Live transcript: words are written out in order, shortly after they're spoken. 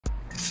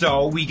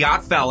So we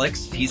got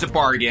Felix. He's a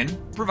bargain,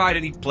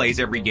 provided he plays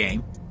every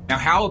game. Now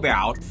how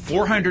about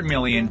 $400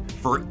 million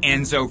for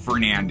Enzo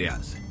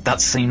Fernandez? That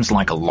seems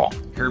like a lot.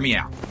 Hear me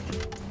out.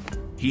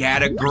 He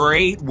had a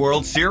great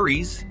World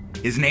Series.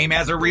 His name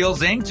has a real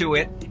zing to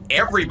it.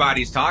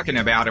 Everybody's talking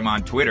about him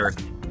on Twitter.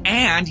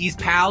 And he's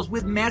pals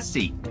with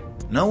Messi.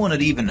 No one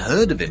had even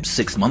heard of him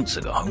 6 months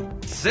ago.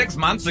 6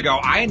 months ago,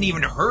 I hadn't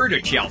even heard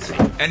of Chelsea.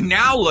 And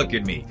now look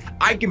at me.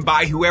 I can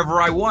buy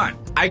whoever I want.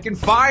 I can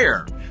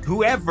fire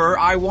whoever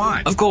I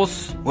want. Of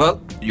course. Well,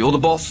 you're the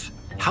boss.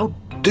 How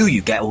do you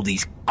get all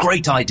these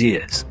great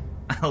ideas?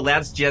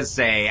 Let's just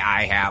say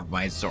I have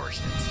my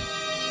sources.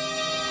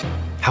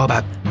 How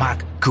about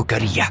Marc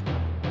Cucurella?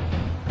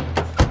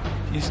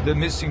 He's the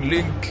missing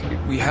link.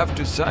 We have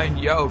to sign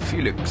João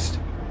Felix.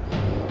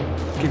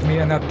 Give me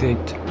an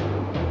update.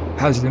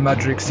 How's the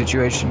Madrid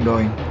situation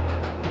going?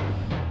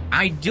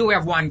 I do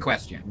have one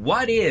question.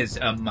 What is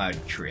a mud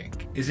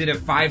trick? Is it a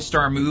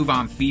 5-star move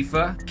on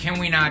FIFA? Can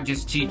we not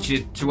just teach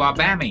it to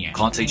Aubameyang?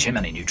 Can't teach him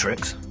any new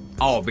tricks.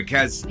 Oh,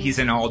 because he's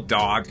an old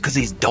dog? Because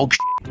he's dog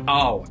shit.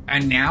 Oh,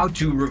 and now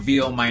to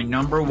reveal my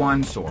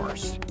 #1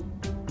 source.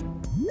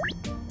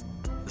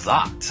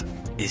 That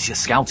is your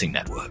scouting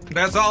network.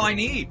 That's all I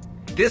need.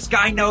 This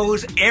guy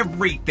knows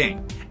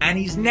everything, and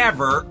he's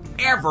never,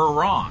 ever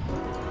wrong.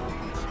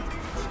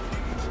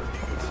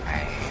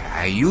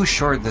 Are you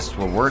sure this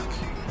will work?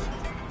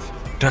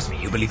 Trust me,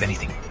 you believe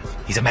anything.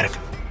 He's American.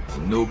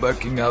 No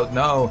backing out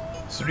now.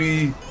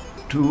 3,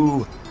 2,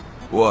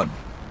 1.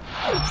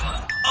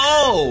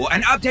 Oh,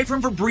 an update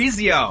from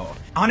Fabrizio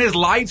on his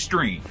live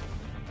stream.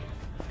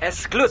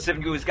 Exclusive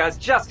news, guys,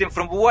 just in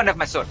from one of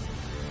my sources.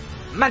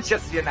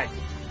 Manchester United,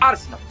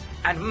 Arsenal,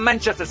 and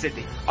Manchester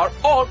City are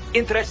all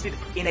interested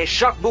in a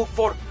shock move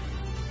for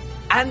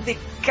Andy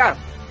Carroll.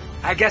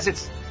 I guess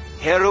it's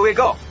here we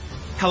go.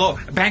 Hello,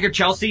 Bank of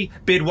Chelsea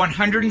bid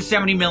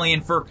 $170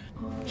 million for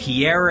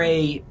Here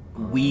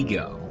We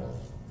Go.